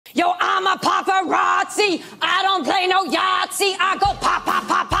Paparazzi, I don't play no Yahtzee. I go pop, pop,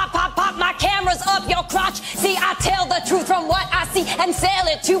 pop, pop, pop, pop. My camera's up your crotch. See, I tell the truth from what I see and sell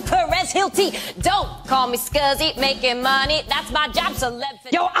it to Perez Hilty. Don't call me scuzzy, making money. That's my job,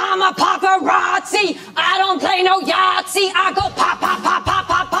 celeb. Yo, I'm a paparazzi. I don't play no Yahtzee. I go pop, pop, pop, pop,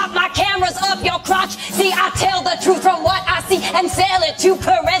 pop, pop. My camera's up your crotch. See, I tell the truth from what I see and sell it to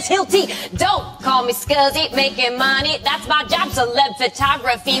Perez Hilty. Don't call me scuzzy, making money. That's my job, celeb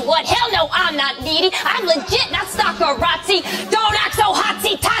photography. What? Hell no, I'm not needy. I'm legit, not stalkerazzi. Don't act so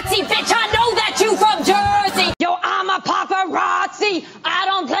hotsy-totsy, bitch. I know that you from Jersey. Yo, I'm a paparazzi. I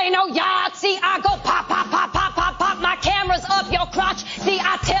don't play no Yahtzee. I go pop, pop, pop, pop, pop, pop. My camera's up your crotch. See,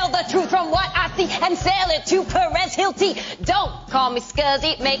 I tell the truth from what I see and sell it to Perez Hilty. Don't call me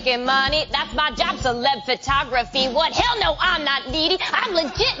scuzzy, making money. That's my job, celeb photography. What? Hell no, I'm not needy. I'm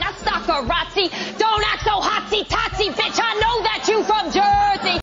legit, not stalkerazzi. Don't act so hotsy-totsy, bitch. I know that you from Jersey.